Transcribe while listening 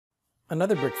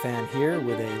Another Brick fan here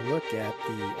with a look at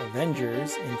the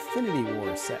Avengers Infinity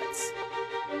War sets.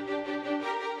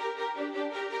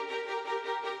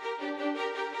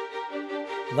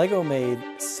 LEGO made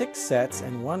 6 sets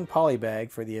and 1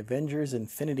 polybag for the Avengers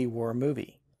Infinity War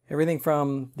movie. Everything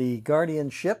from the Guardian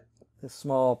ship, the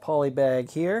small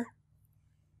polybag here,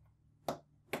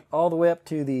 all the way up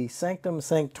to the Sanctum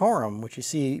Sanctorum, which you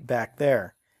see back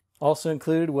there. Also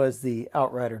included was the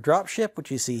Outrider Dropship, which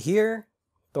you see here,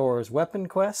 Thor's Weapon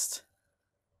Quest,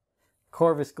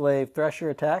 Corvis Glave Thresher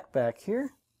attack back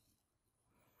here,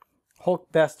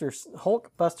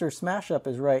 Hulkbuster Smash-Up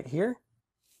is right here.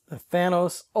 The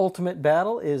Thanos Ultimate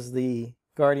Battle is the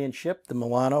Guardian ship, the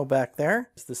Milano back there.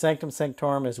 It's the Sanctum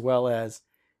Sanctorum as well as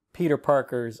Peter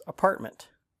Parker's apartment.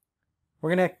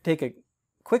 We're going to take a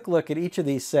quick look at each of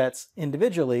these sets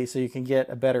individually so you can get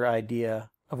a better idea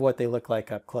of what they look like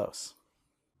up close.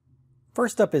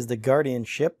 First up is the Guardian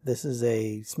ship. This is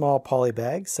a small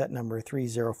polybag, set number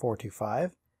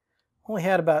 30425. Only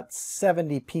had about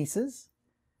 70 pieces.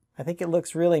 I think it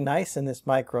looks really nice in this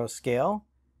micro scale.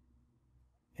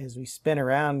 As we spin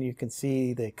around, you can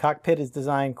see the cockpit is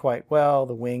designed quite well.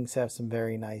 The wings have some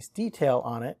very nice detail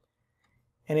on it.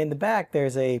 And in the back,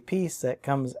 there's a piece that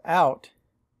comes out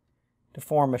to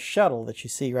form a shuttle that you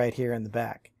see right here in the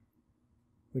back,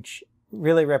 which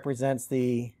really represents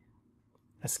the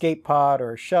escape pod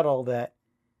or shuttle that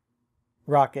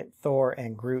Rocket, Thor,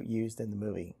 and Groot used in the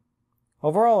movie.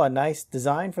 Overall, a nice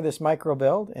design for this micro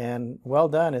build and well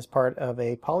done as part of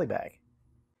a polybag.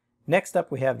 Next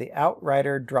up, we have the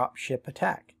Outrider Dropship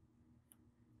attack.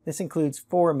 This includes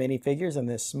 4 minifigures in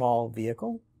this small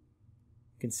vehicle.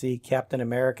 You can see Captain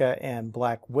America and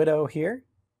Black Widow here.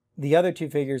 The other 2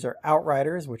 figures are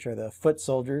Outriders, which are the foot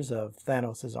soldiers of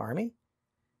Thanos' army.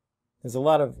 There's a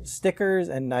lot of stickers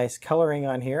and nice coloring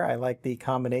on here. I like the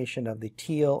combination of the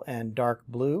teal and dark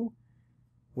blue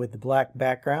with the black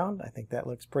background. I think that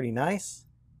looks pretty nice.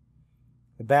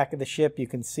 The back of the ship, you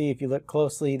can see if you look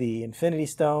closely, the Infinity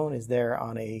Stone is there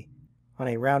on a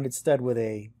rounded stud with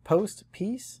a post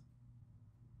piece.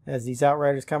 As these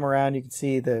Outriders come around, you can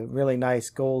see the really nice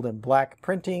gold and black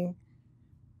printing.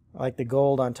 I like the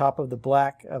gold on top of the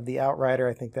black of the Outrider.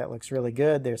 I think that looks really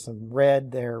good. There's some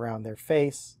red there around their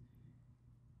face.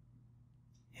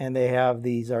 And they have,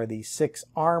 these are the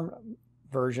 6-arm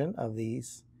version of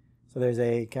these. So there's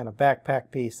a kind of backpack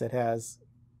piece that has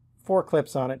 4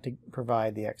 clips on it to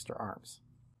provide the extra arms.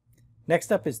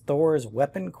 Next up is Thor's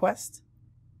Weapon Quest.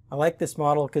 I like this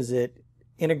model because it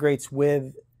integrates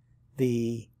with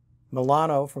the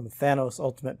Milano from Thanos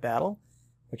Ultimate Battle,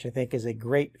 which I think is a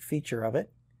great feature of it.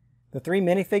 The 3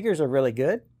 minifigures are really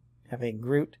good, having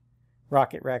Groot,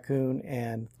 Rocket Raccoon,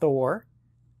 and Thor.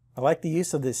 I like the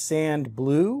use of this sand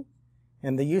blue,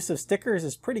 and the use of stickers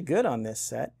is pretty good on this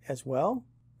set as well.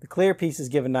 The clear pieces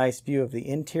give a nice view of the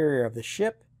interior of the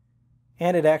ship,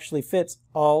 and it actually fits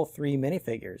all 3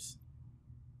 minifigures.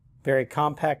 Very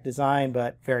compact design,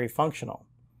 but very functional.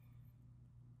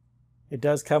 It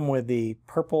does come with the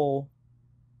purple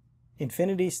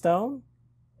Infinity Stone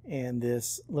and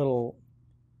this little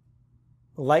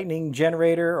lightning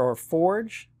generator or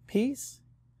forge piece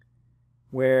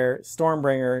where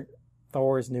Stormbringer,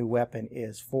 Thor's new weapon,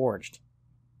 is forged.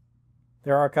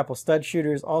 There are a couple stud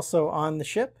shooters also on the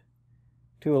ship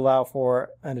to allow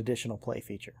for an additional play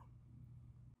feature.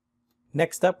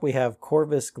 Next up, we have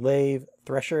Corvis Glave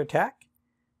Thresher attack,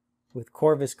 with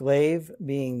Corvis Glave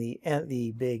being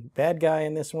the big bad guy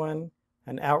in this one,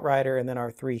 an Outrider, and then our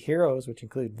 3 heroes, which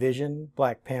include Vision,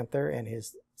 Black Panther, and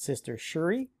his sister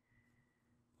Shuri.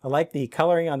 I like the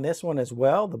coloring on this one as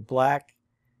well. The black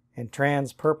and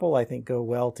trans purple I think go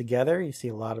well together. You see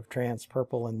a lot of trans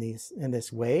purple in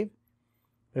this wave.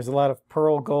 There's a lot of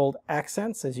pearl gold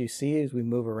accents as you see as we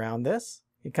move around this.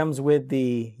 It comes with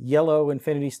the yellow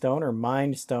Infinity Stone or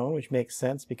Mind Stone, which makes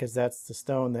sense because that's the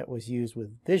stone that was used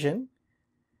with Vision.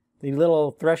 The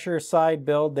little Thresher side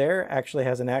build there actually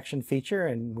has an action feature,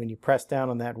 and when you press down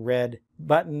on that red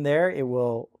button there, it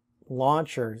will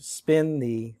launch or spin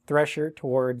the Thresher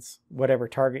towards whatever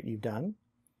target you've done.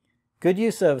 Good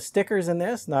use of stickers in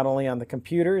this, not only on the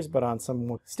computers, but on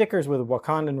some stickers with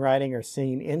Wakandan writing are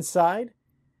seen inside,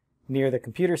 near the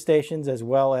computer stations, as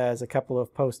well as a couple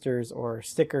of posters or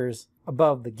stickers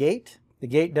above the gate. The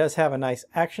gate does have a nice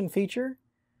action feature.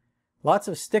 Lots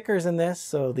of stickers in this,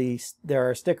 so there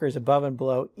are stickers above and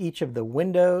below each of the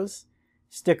windows,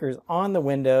 stickers on the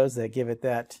windows that give it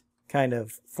that kind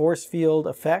of force field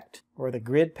effect, or the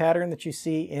grid pattern that you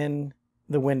see in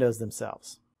the windows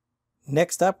themselves.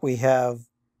 Next up, we have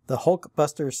the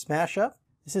Hulkbuster Smash-Up.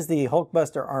 This is the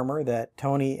Hulkbuster armor that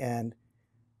Tony and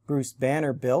Bruce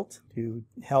Banner built to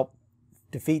help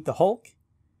defeat the Hulk.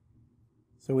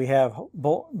 So we have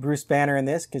Bruce Banner in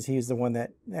this because he's the one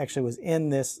that actually was in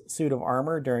this suit of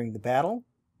armor during the battle.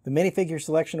 The minifigure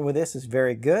selection with this is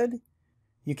very good.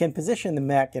 You can position the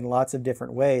mech in lots of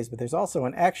different ways, but there's also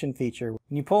an action feature.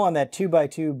 When you pull on that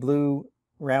 2x2 blue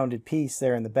rounded piece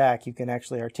there in the back, you can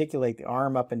actually articulate the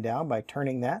arm up and down by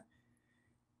turning that.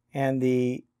 And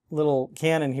the little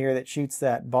cannon here that shoots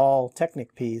that ball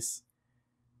Technic piece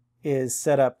is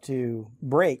set up to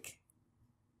break,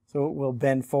 so it will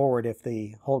bend forward if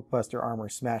the Hulkbuster armor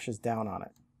smashes down on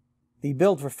it. The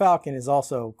build for Falcon is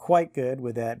also quite good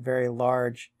with that very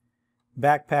large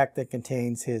backpack that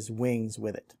contains his wings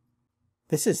with it.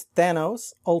 This is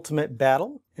Thanos Ultimate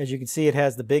Battle. As you can see, it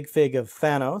has the big fig of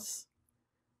Thanos,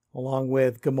 along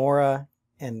with Gamora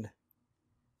and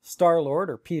Star-Lord,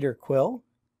 or Peter Quill,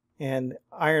 and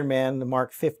Iron Man, the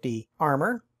Mark 50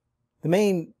 armor. The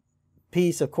main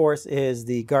piece, of course, is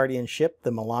the Guardian ship,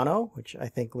 the Milano, which I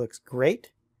think looks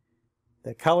great.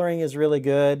 The coloring is really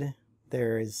good.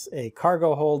 There is a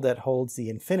cargo hold that holds the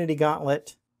Infinity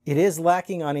Gauntlet. It is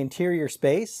lacking on interior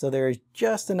space, so there is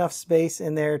just enough space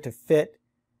in there to fit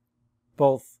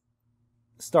both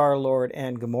Star-Lord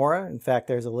and Gamora. In fact,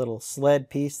 there's a little sled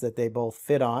piece that they both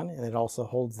fit on, and it also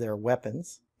holds their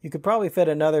weapons. You could probably fit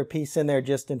another piece in there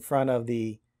just in front of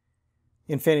the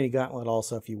Infinity Gauntlet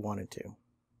also if you wanted to.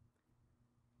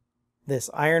 This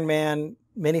Iron Man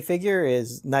minifigure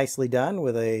is nicely done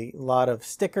with a lot of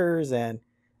stickers and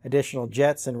additional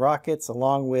jets and rockets,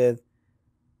 along with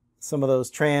some of those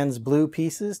trans blue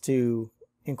pieces to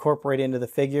incorporate into the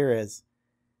figure as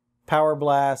power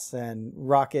blasts and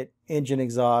rocket engine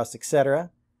exhaust, etc.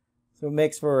 So it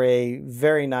makes for a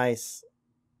very nice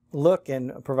look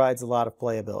and provides a lot of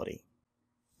playability.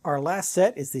 Our last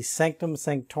set is the Sanctum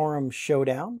Sanctorum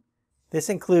Showdown. This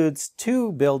includes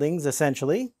two buildings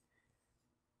essentially.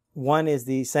 One is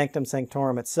the Sanctum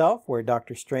Sanctorum itself, where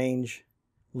Doctor Strange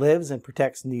lives and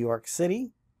protects New York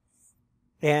City,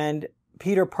 and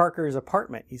Peter Parker's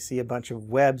apartment. You see a bunch of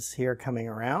webs here coming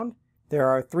around. There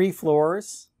are 3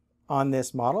 floors on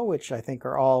this model, which I think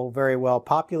are all very well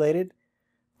populated.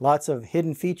 Lots of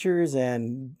hidden features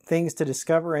and things to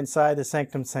discover inside the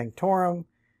Sanctum Sanctorum.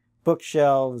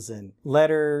 Bookshelves and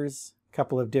letters, a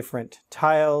couple of different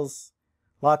tiles,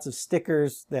 lots of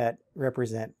stickers that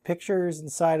represent pictures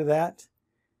inside of that.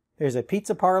 There's a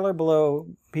pizza parlor below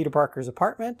Peter Parker's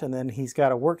apartment, and then he's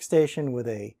got a workstation with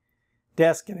a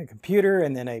desk and a computer,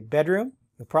 and then a bedroom.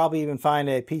 You'll probably even find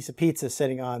a piece of pizza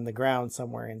sitting on the ground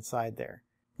somewhere inside there.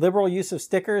 Liberal use of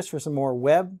stickers for some more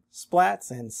web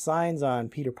splats and signs on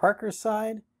Peter Parker's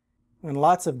side, and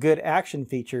lots of good action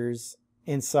features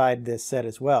inside this set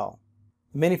as well.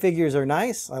 The minifigures are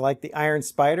nice. I like the Iron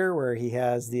Spider, where he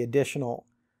has the additional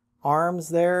arms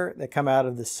there that come out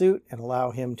of the suit and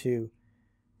allow him to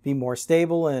be more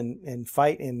stable and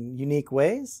fight in unique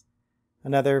ways.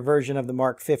 Another version of the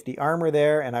Mark 50 armor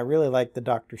there, and I really like the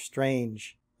Doctor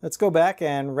Strange. Let's go back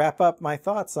and wrap up my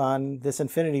thoughts on this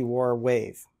Infinity War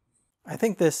wave. I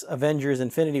think this Avengers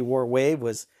Infinity War wave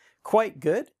was quite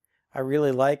good. I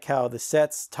really like how the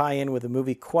sets tie in with the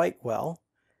movie quite well.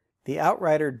 The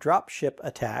Outrider Dropship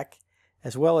attack,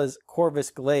 as well as Corvis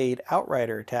Glade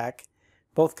Outrider attack,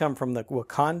 both come from the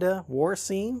Wakanda war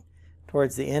scene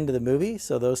towards the end of the movie,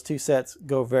 so those two sets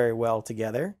go very well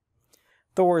together.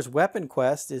 Thor's weapon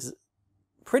quest is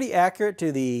pretty accurate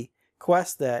to the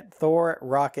quest that Thor,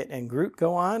 Rocket, and Groot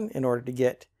go on in order to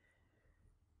get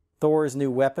Thor's new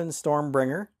weapon,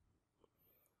 Stormbringer.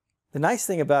 The nice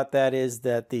thing about that is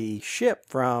that the ship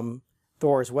from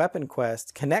Thor's weapon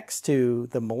quest connects to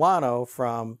the Milano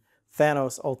from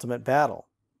Thanos Ultimate Battle.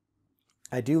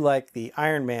 I do like the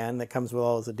Iron Man that comes with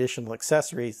all those additional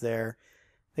accessories there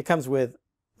that comes with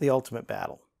the Ultimate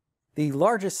Battle. The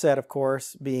largest set, of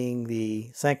course, being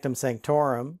the Sanctum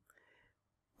Sanctorum,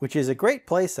 which is a great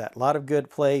play set. A lot of good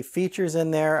play features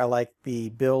in there. I like the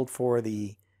build for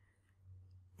the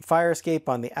fire escape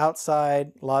on the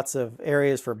outside, lots of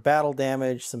areas for battle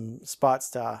damage, some spots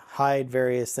to hide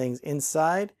various things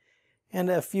inside, and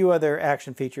a few other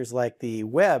action features like the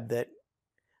web that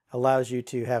allows you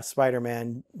to have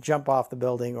Spider-Man jump off the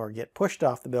building or get pushed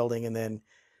off the building and then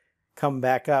come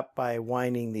back up by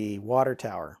winding the water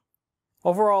tower.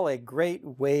 Overall, a great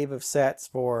wave of sets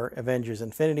for Avengers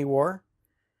Infinity War.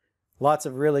 Lots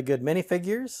of really good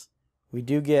minifigures. We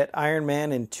do get Iron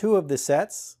Man in 2 of the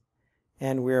sets,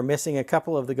 and we're missing a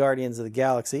couple of the Guardians of the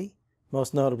Galaxy,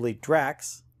 most notably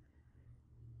Drax.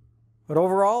 But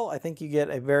overall, I think you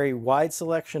get a very wide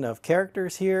selection of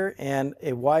characters here and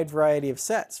a wide variety of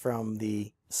sets, from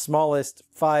the smallest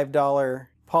 $5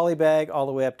 polybag all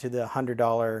the way up to the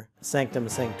 $100 Sanctum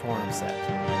Sanctorum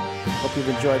set. Hope you've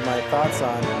enjoyed my thoughts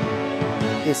on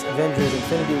this Avengers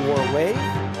Infinity War wave.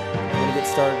 I'm going to get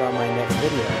started on my next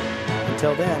video.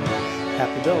 Until then,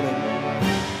 happy building.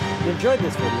 If you enjoyed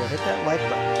this video, hit that like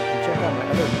button and check out my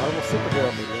other Marvel superhero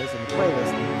videos in the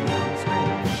playlist that you see on the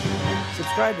screen.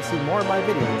 Subscribe to see more of my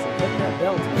videos and click that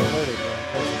bell to be alerted when I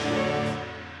post them.